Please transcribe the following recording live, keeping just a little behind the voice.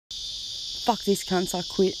fuck this cunt, I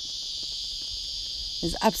quit.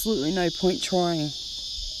 There's absolutely no point trying.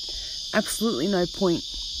 Absolutely no point.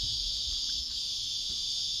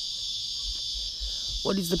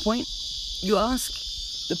 What is the point, you ask?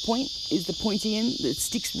 The point is the pointy end that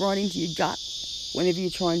sticks right into your gut whenever you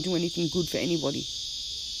try and do anything good for anybody.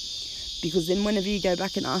 Because then whenever you go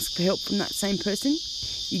back and ask for help from that same person,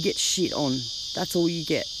 you get shit on. That's all you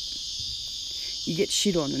get. You get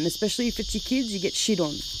shit on. And especially if it's your kids, you get shit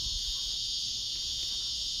on.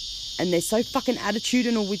 And they're so fucking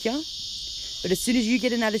attitudinal with you. But as soon as you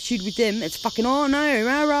get an attitude with them, it's fucking, oh no,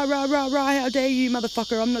 rah, rah, rah, rah, rah, how dare you,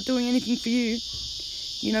 motherfucker, I'm not doing anything for you.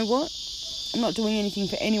 You know what? I'm not doing anything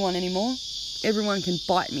for anyone anymore. Everyone can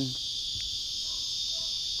bite me.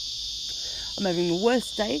 I'm having the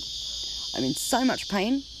worst day. I'm in so much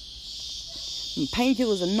pain. My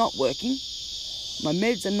painkillers are not working. My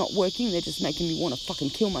meds are not working. They're just making me want to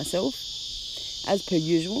fucking kill myself, as per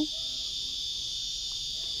usual.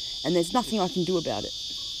 And there's nothing I can do about it.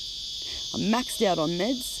 I'm maxed out on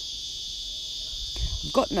meds.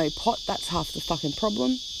 I've got no pot. That's half the fucking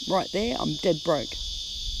problem. Right there, I'm dead broke.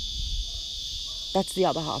 That's the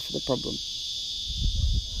other half of the problem.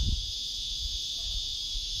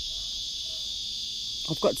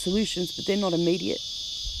 I've got solutions, but they're not immediate.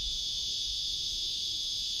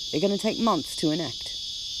 They're going to take months to enact.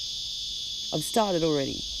 I've started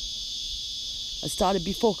already. I started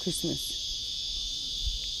before Christmas.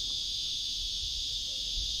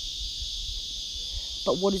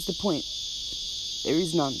 But what is the point? There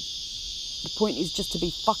is none. The point is just to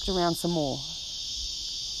be fucked around some more.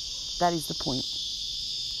 That is the point.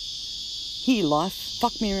 Here, life,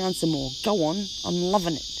 fuck me around some more. Go on, I'm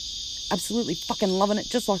loving it. Absolutely fucking loving it,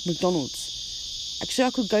 just like McDonald's. Actually,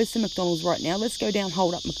 I could go to McDonald's right now. Let's go down,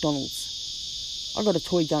 hold up McDonald's. I got a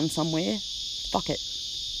toy gun somewhere. Fuck it.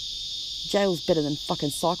 Jail's better than fucking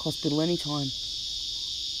psych hospital anytime.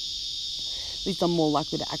 At least I'm more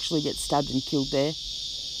likely to actually get stabbed and killed there.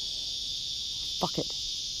 Fuck it.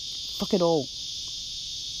 Fuck it all.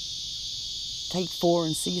 Take 4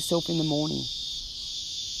 and see yourself in the morning.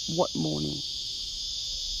 What morning?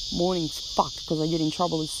 Morning's fucked because I get in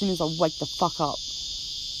trouble as soon as I wake the fuck up.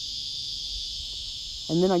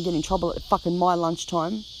 And then I get in trouble at fucking my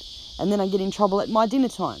lunchtime. And then I get in trouble at my dinner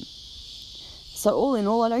time. So all in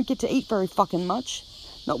all, I don't get to eat very fucking much.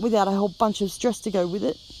 Not without a whole bunch of stress to go with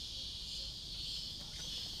it.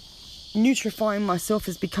 Nutrifying myself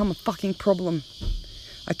has become a fucking problem.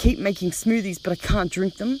 I keep making smoothies, but I can't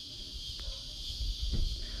drink them.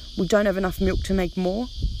 We don't have enough milk to make more.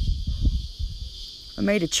 I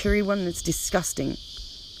made a cherry one and it's disgusting.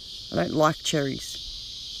 I don't like cherries.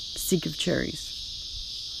 Sick of cherries.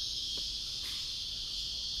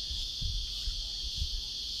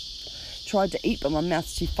 Tried to eat, but my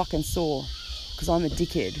mouth's too fucking sore. Because I'm a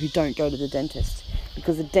dickhead who don't go to the dentist.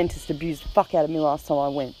 Because the dentist abused the fuck out of me last time I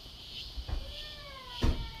went.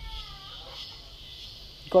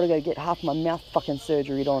 Gotta go get half my mouth fucking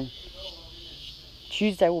surgery on.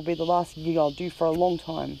 Tuesday will be the last gig I'll do for a long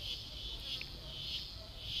time.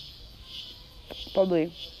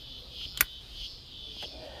 Probably.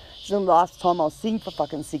 It's the last time I'll sing for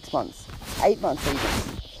fucking 6 months. 8 months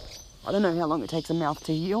even. I don't know how long it takes a mouth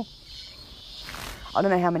to heal. I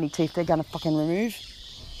don't know how many teeth they're gonna fucking remove.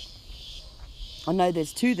 I know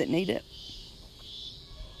there's 2 that need it.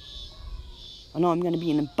 I know I'm gonna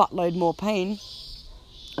be in a buttload more pain.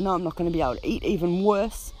 I know I'm not gonna be able to eat even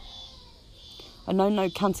worse. I know no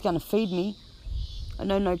cunt's gonna feed me. I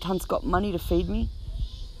know no cunt's got money to feed me.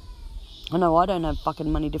 I know I don't have fucking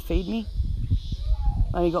money to feed me.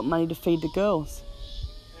 I only got money to feed the girls.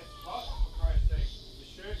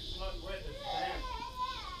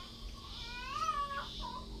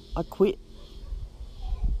 I quit.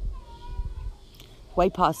 Way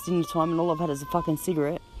past dinner time and all I've had is a fucking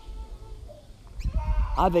cigarette.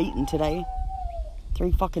 I've eaten today.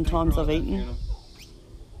 3 fucking times I've eaten.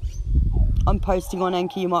 I'm posting on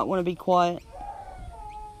Anchor, you might want to be quiet.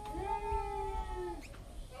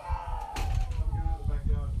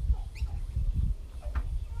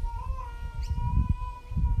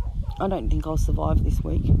 I don't think I'll survive this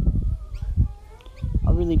week.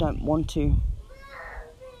 I really don't want to.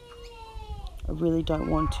 I really don't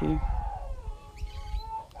want to.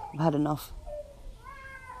 I've had enough.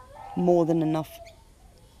 More than enough.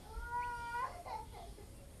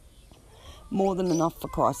 More than enough, for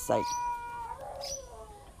Christ's sake.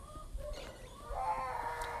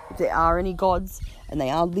 If there are any gods and they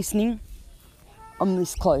are listening, I'm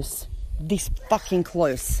this close. This fucking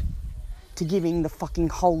close to giving the fucking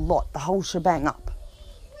whole lot, the whole shebang up.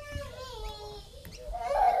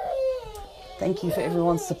 Thank you for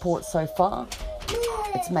everyone's support so far.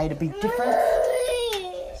 It's made a big difference.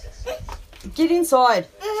 Get inside.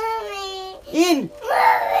 In.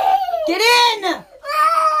 Get in.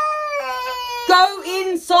 Go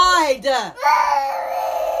inside.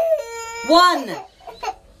 1.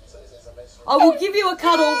 I will give you a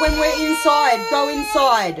cuddle when we're inside. Go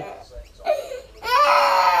inside.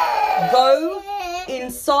 Go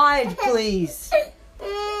inside, please.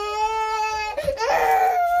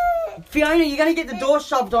 Fiona, you're going to get the door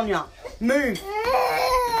shoved on you. Move.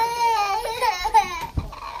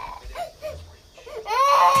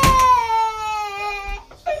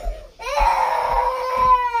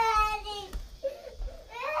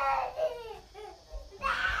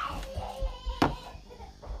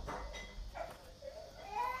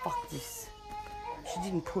 Fuck this. She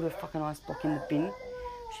didn't put her fucking ice block in the bin.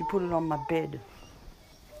 She put it on my bed.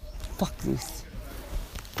 Fuck this.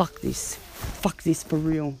 Fuck this. Fuck this for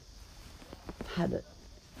real. Had it.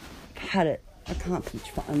 Had it. I can't pitch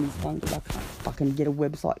for this one because I can't fucking get a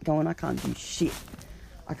website going. I can't do shit.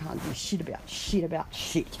 I can't do shit about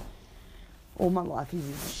shit. All my life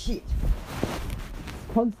is shit.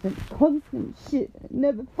 Constant shit. It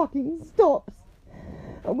never fucking stops.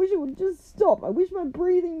 I wish it would just stop. I wish my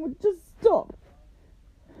breathing would just stop.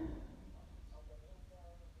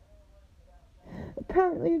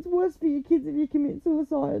 Apparently it's worse for your kids if you commit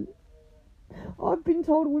suicide. I've been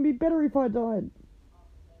told it would be better if I died.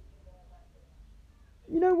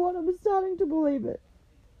 You know what? I'm starting to believe it.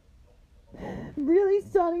 Really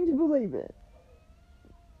starting to believe it.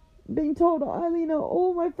 Being told I only know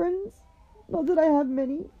all my friends. Not that I have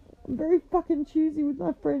many. I'm very fucking choosy with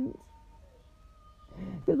my friends.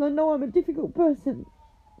 Because I know I'm a difficult person.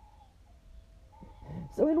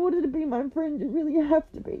 So in order to be my friend, you really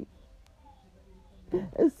have to be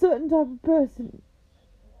a certain type of person.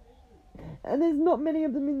 And there's not many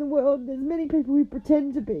of them in the world. There's many people who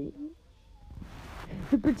pretend to be.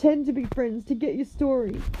 Who pretend to be friends to get your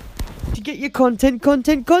story. To get your content.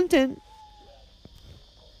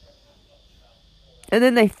 And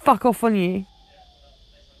then they fuck off on you.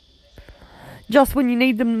 Just when you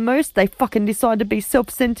need them the most, they fucking decide to be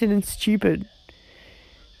self-centered and stupid.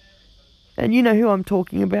 And you know who I'm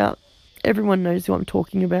talking about. Everyone knows who I'm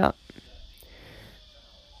talking about.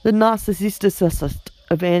 The narcissist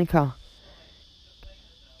of Anchor.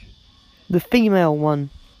 The female one.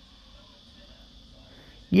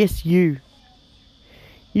 Yes, you.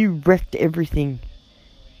 You wrecked everything.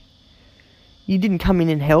 You didn't come in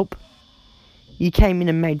and help. You came in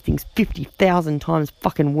and made things 50,000 times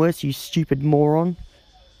fucking worse, you stupid moron.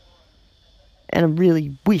 And I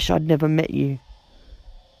really wish I'd never met you.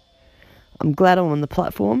 I'm glad I'm on the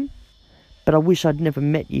platform, but I wish I'd never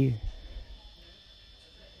met you.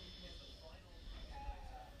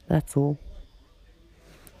 That's all.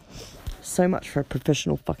 So much for a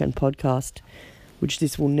professional fucking podcast, which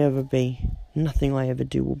this will never be. Nothing I ever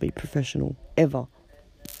do will be professional, ever.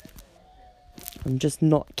 I'm just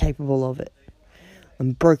not capable of it.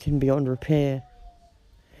 I'm broken beyond repair.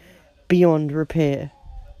 Beyond repair.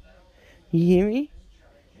 You hear me?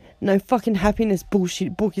 No fucking happiness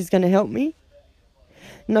bullshit book is going to help me.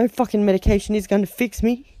 No fucking medication is going to fix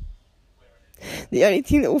me. The only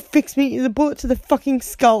thing that will fix me is a bullet to the fucking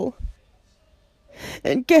skull.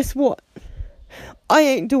 And guess what? I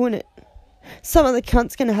ain't doing it. Some other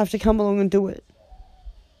cunt's going to have to come along and do it.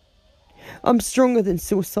 I'm stronger than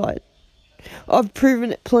suicide. I've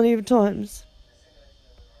proven it plenty of times.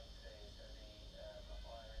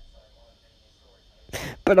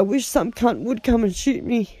 But I wish some cunt would come and shoot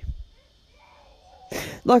me.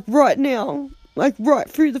 Like right now. Like right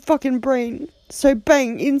through the fucking brain. So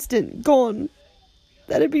bang, instant, gone.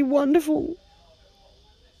 That'd be wonderful.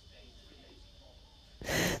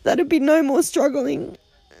 That'd be no more struggling.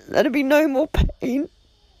 That'd be no more pain.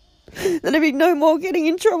 That'd be no more getting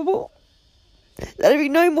in trouble. That'd be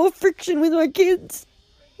no more friction with my kids.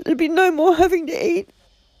 There'd be no more having to eat,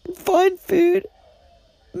 find food,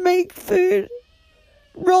 make food,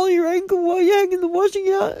 roll your ankle while you hang in the washing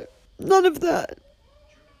out. None of that.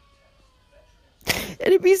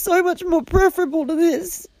 It'd be so much more preferable to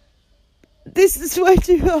this. This is way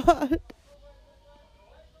too hard.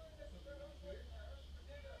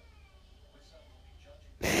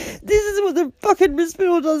 This is what the fucking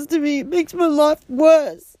hospital does to me. It makes my life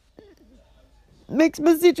worse. It makes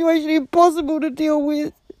my situation impossible to deal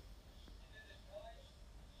with.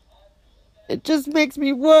 It just makes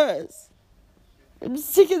me worse. I'm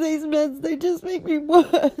sick of these meds. They just make me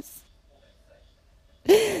worse.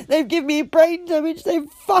 They've given me brain damage. They've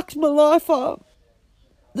fucked my life up.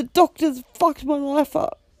 The doctors fucked my life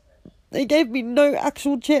up. They gave me no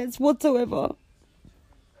actual chance whatsoever.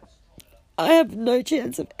 I have no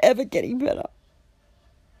chance of ever getting better.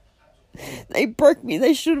 They broke me.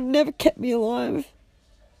 They should have never kept me alive.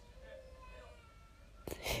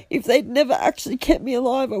 If they'd never actually kept me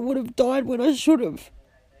alive, I would have died when I should have.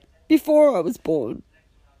 Before I was born.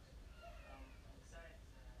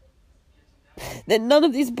 Then none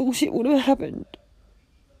of this bullshit would have happened.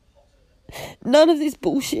 None of this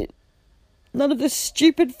bullshit. None of the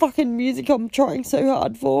stupid fucking music I'm trying so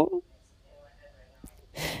hard for.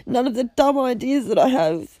 None of the dumb ideas that I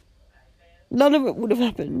have. None of it would have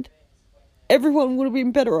happened. Everyone would have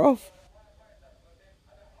been better off.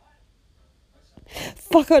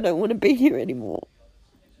 Fuck, I don't want to be here anymore.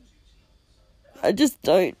 I just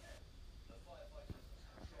don't.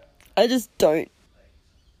 I just don't.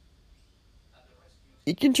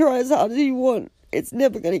 You can try as hard as you want. It's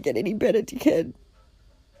never going to get any better, dickhead.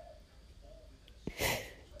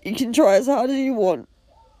 You can try as hard as you want.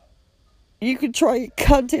 You could try your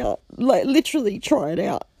cunt out. Like, literally try it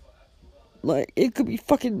out. Like, it could be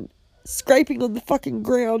fucking scraping on the fucking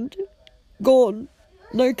ground. Gone.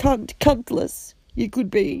 No cunt. Cuntless. You could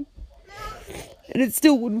be. And it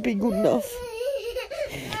still wouldn't be good enough.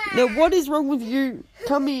 Now, what is wrong with you?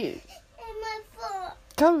 Come here.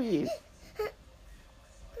 Come here.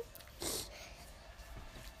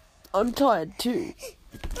 I'm tired too.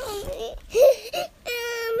 Mommy,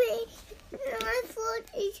 my foot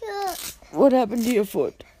is hurt. What happened to your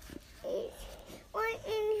foot? It's right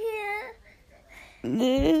in here.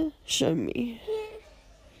 There? Show me. Yeah.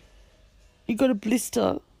 You got a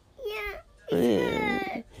blister. Yeah,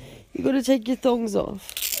 it's hurt. You got to take your thongs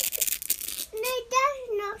off. No, that's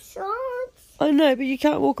not shorts. I know, but you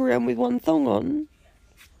can't walk around with one thong on.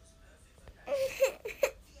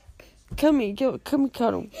 Come here, come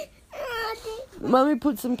cuddle. Mummy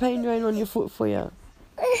put some pain drain on your foot for you.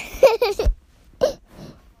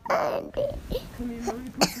 Come here, Mummy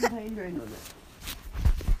put some pain drain on it.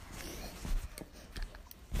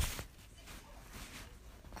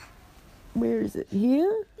 Where is it?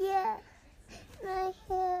 Here? Yeah, right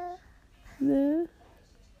here. There?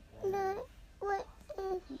 No, what?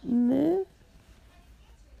 There?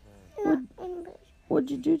 Not in this. What'd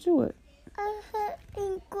you do to it? I hurt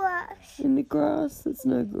in grass. In the grass? That's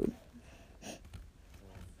no good.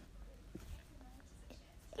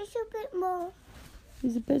 It's a bit more.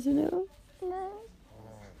 Is it better now? No.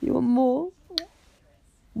 You want more? Yeah.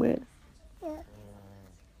 Where? Yeah.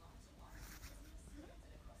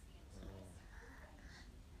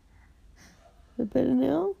 Is it better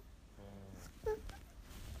now?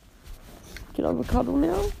 Can I have a cuddle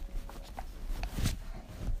now?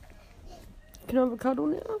 Can I have a cuddle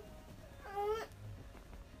now?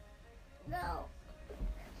 No.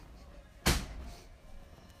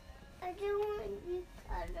 I don't want you to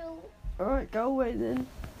cuddle. Alright, go away then.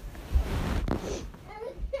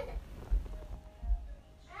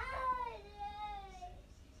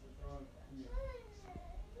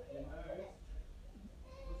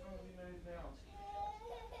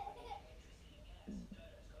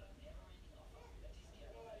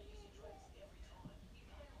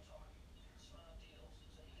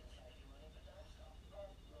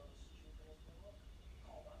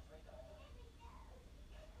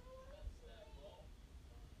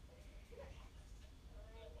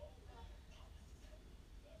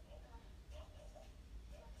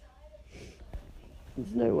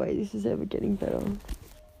 There's no way this is ever getting better.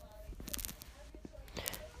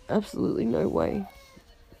 Absolutely no way.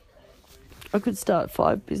 I could start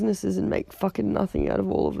 5 businesses and make fucking nothing out of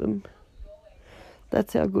all of them.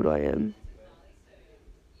 That's how good I am.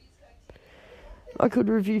 I could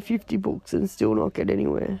review 50 books and still not get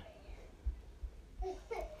anywhere.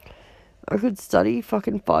 I could study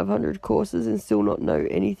fucking 500 courses and still not know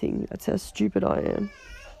anything. That's how stupid I am.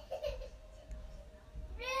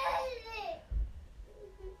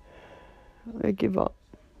 I give up.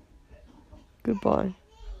 Goodbye.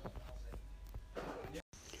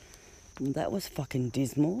 That was fucking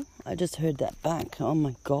dismal. I just heard that back. Oh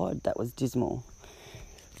my god, that was dismal.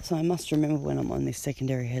 So I must remember when I'm on this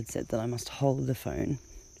secondary headset that I must hold the phone.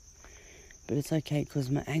 But it's okay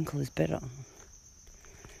because my ankle is better.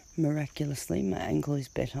 Miraculously, my ankle is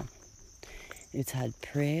better. It's had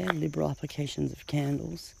prayer, liberal applications of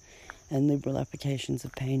candles, and liberal applications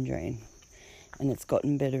of pain drain. And it's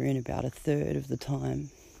gotten better in about 1/3 of the time,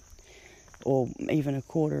 or even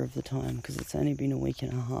 1/4 of the time, because it's only been a week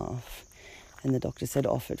and a half. And the doctor said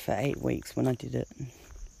off it for 8 weeks when I did it.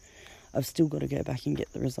 I've still got to go back and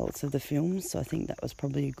get the results of the films, so I think that was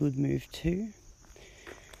probably a good move too.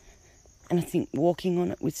 And I think walking on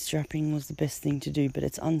it with strapping was the best thing to do, but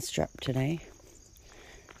it's unstrapped today.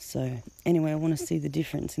 So anyway, I want to see the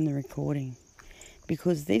difference in the recording,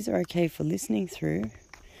 because these are okay for listening through,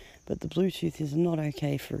 but the Bluetooth is not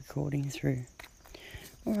okay for recording through.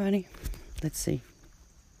 Alrighty, let's see.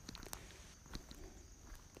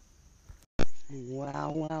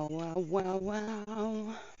 Wow, wow, wow, wow,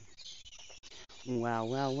 wow. Wow,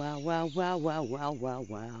 wow, wow, wow, wow, wow, wow, wow,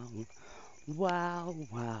 wow. Wow,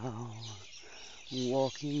 wow.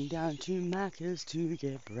 Walking down to Macca's to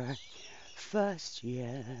get breakfast,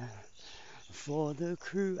 yeah. For the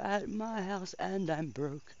crew at my house, and I'm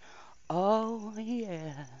broke. Oh,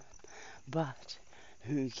 yeah. But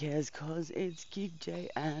who cares, 'cause it's gig day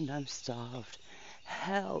and I'm starved.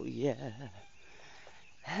 Hell yeah.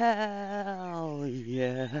 Hell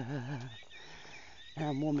yeah. And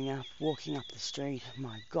I'm warming up, walking up the street.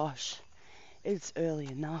 My gosh, it's early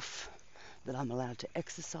enough that I'm allowed to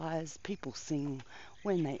exercise. People sing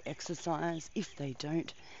when they exercise. If they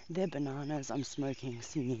don't, they're bananas. I'm smoking,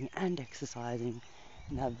 singing, and exercising.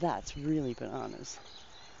 Now that's really bananas.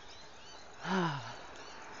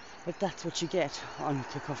 But that's what you get on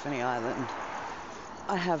Cacophony Island.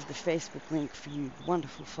 I have the Facebook link for you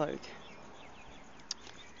wonderful folk.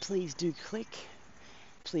 Please do click.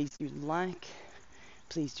 Please do like.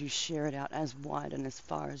 Please do share it out as wide and as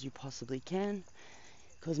far as you possibly can,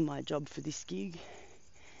 because my job for this gig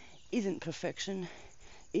isn't perfection.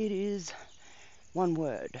 It is one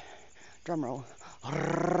word. Drumroll.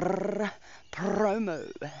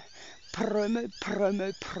 Promo. Promo,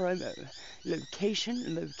 promo, promo.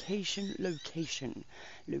 Location, location, location.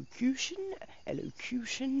 Locution,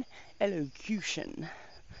 elocution, elocution.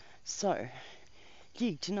 So,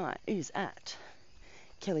 gig tonight is at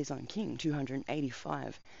Kelly's on King,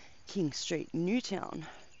 285 King Street, Newtown.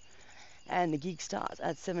 And the gig starts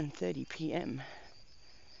at 7:30 p.m.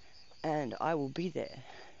 And I will be there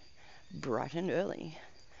bright and early.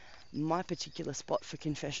 My particular spot for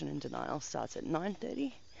Confession and Denial starts at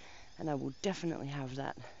 9:30, and I will definitely have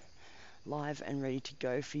that live and ready to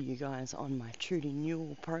go for you guys on my Trudy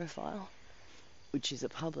Newell profile, which is a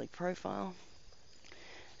public profile.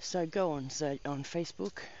 So go on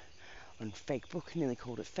Facebook, on Fakebook, nearly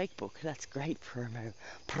called it Fakebook. That's great promo,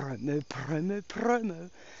 promo, promo, promo.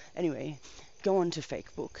 Anyway, go on to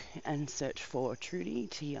Fakebook and search for Trudy,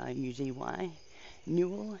 Tiudy,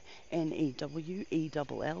 Newell,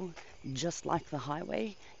 Newell, just like the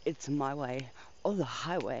highway. It's my way, or the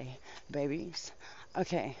highway, babies.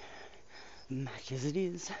 Okay, Mac as it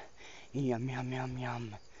is. Yum, yum, yum,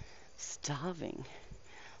 yum. Starving.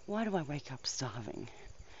 Why do I wake up starving?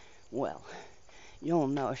 Well, you'll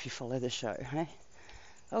know if you follow the show, hey?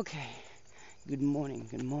 Okay, good morning,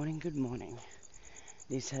 good morning, good morning.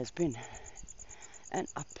 This has been an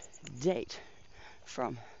update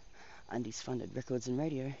from Undies Funded Records and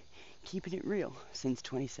Radio, keeping it real since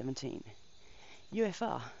 2017.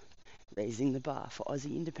 UFR, raising the bar for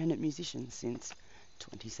Aussie independent musicians since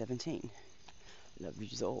 2017. Love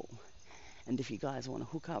yous all. And if you guys want to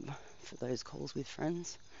hook up for those calls with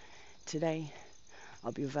friends, today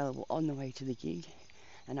I'll be available on the way to the gig,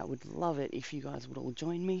 and I would love it if you guys would all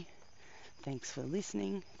join me. Thanks for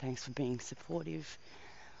listening. Thanks for being supportive.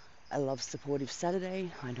 I love Supportive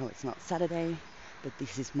Saturday. I know it's not Saturday, but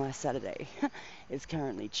this is my Saturday. It's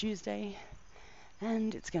currently Tuesday,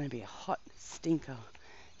 and it's going to be a hot stinker.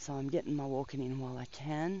 So I'm getting my walking in while I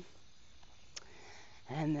can.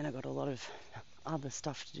 And then I've got a lot of other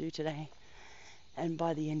stuff to do today. And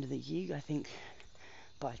by the end of the gig, I think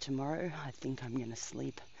by tomorrow, I think I'm going to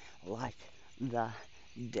sleep like the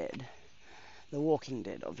dead. The Walking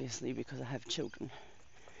Dead, obviously, because I have children.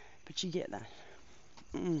 But you get that.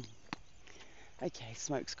 Okay,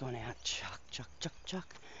 smoke's gone out. Chuck, chuck, chuck,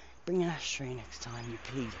 chuck. Bring an ashtray next time, you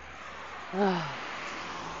pig.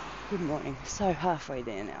 Good morning. So halfway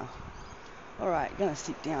there now. Alright, gonna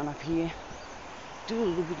sit down up here. Do a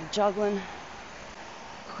little bit of juggling.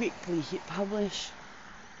 Quickly hit publish.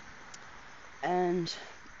 And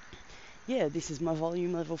yeah, this is my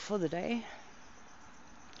volume level for the day.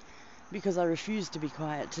 Because I refuse to be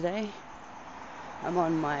quiet today. I'm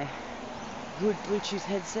on my good Bluetooth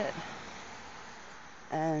headset.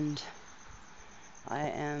 And I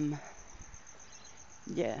am,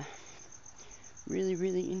 really,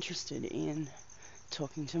 really interested in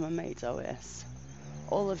talking to my mates OS.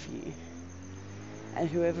 All of you. And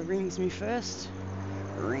whoever rings me first,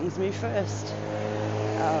 rings me first.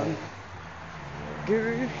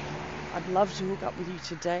 Guru, I'd love to hook up with you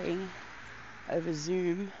today over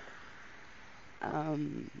Zoom.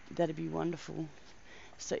 That'd be wonderful.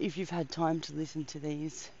 So if you've had time to listen to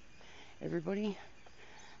these, everybody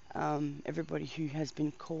who has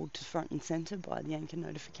been called to front and center by the Anchor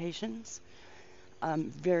notifications,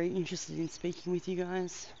 I'm very interested in speaking with you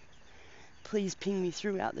guys. Please ping me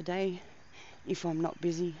throughout the day. If I'm not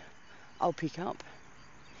busy, I'll pick up.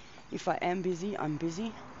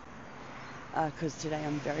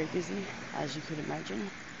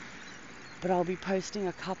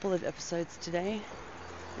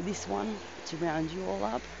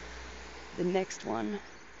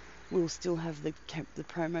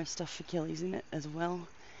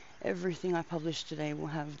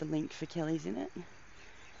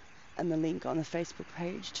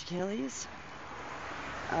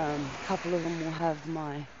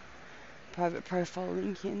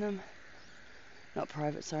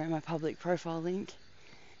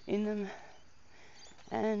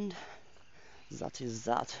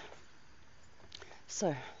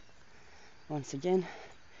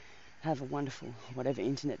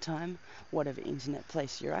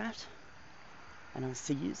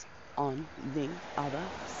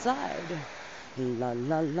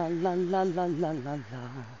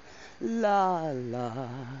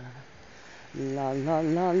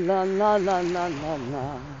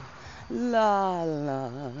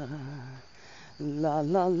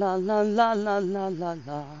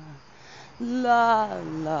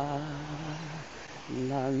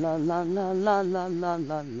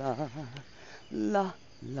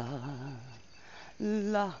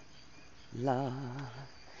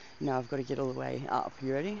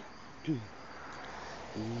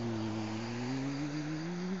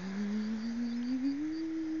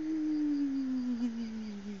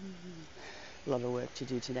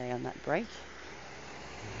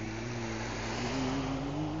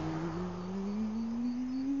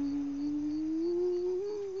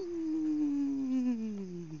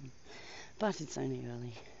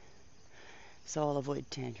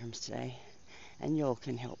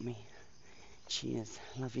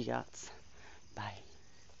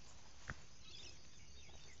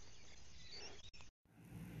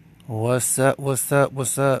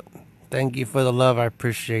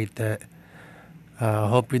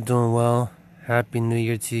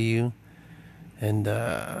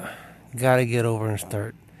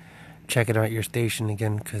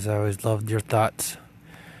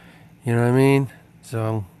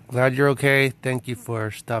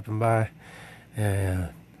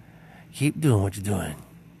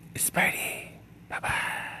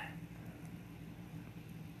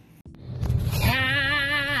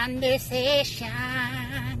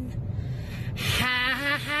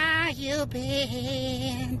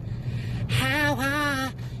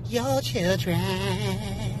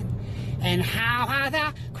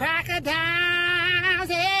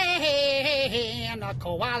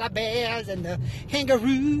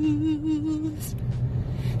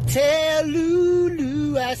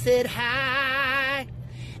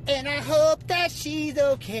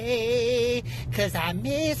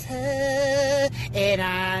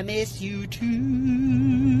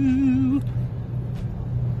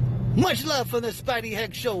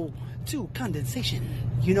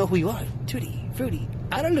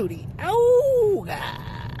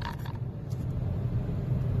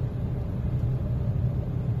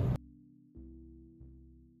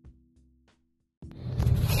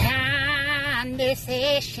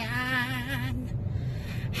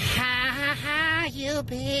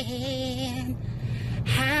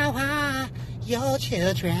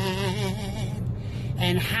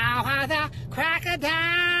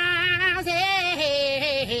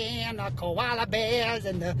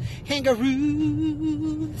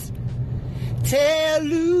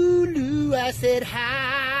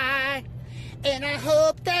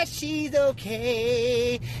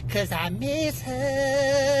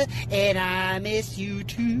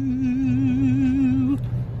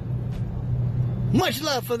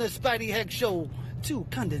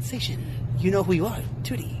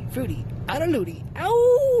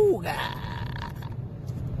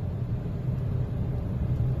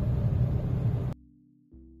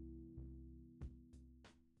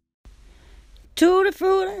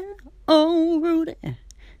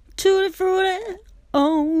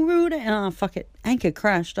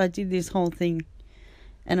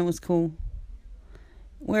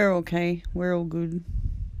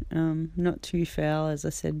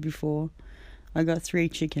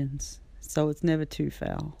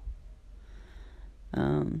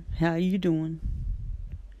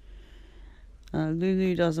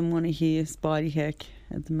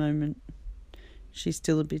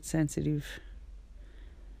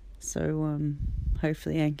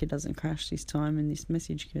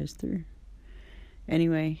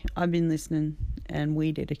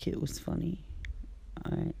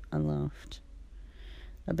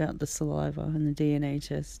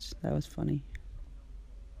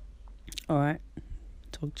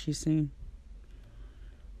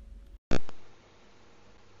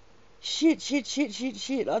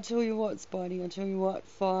 Shit. I tell you what, Spidey, I tell you what.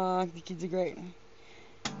 Fuck, the kids are great.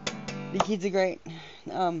 The kids are great.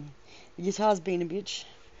 The guitar's been a bitch,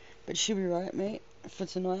 but she'll be right, mate, for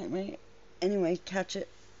tonight, mate. Anyway, catch it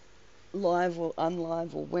live or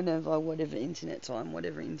unlive or whenever, whatever internet time,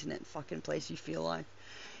 whatever internet fucking place you feel like.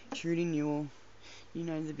 Trudy Newell, you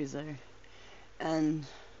know the bizzo. And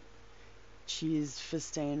cheers for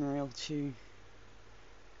staying real too.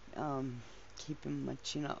 Keeping my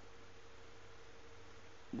chin up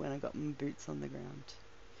when I got my boots on the ground.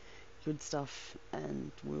 Good stuff,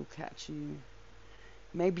 and we'll catch you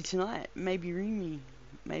maybe tonight, maybe ring me,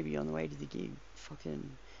 maybe on the way to the gig,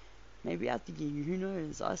 maybe at the gig, who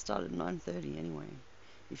knows. I start at 9:30 anyway.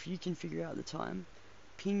 If you can figure out the time,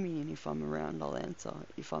 ping me, and if I'm around I'll answer.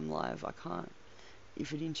 If I'm live I can't.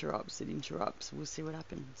 If it interrupts, we'll see what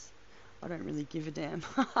happens. I don't really give a damn.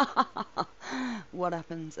 What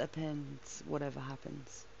happens, whatever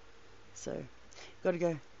happens. So, gotta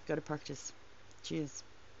go, gotta practice. Cheers.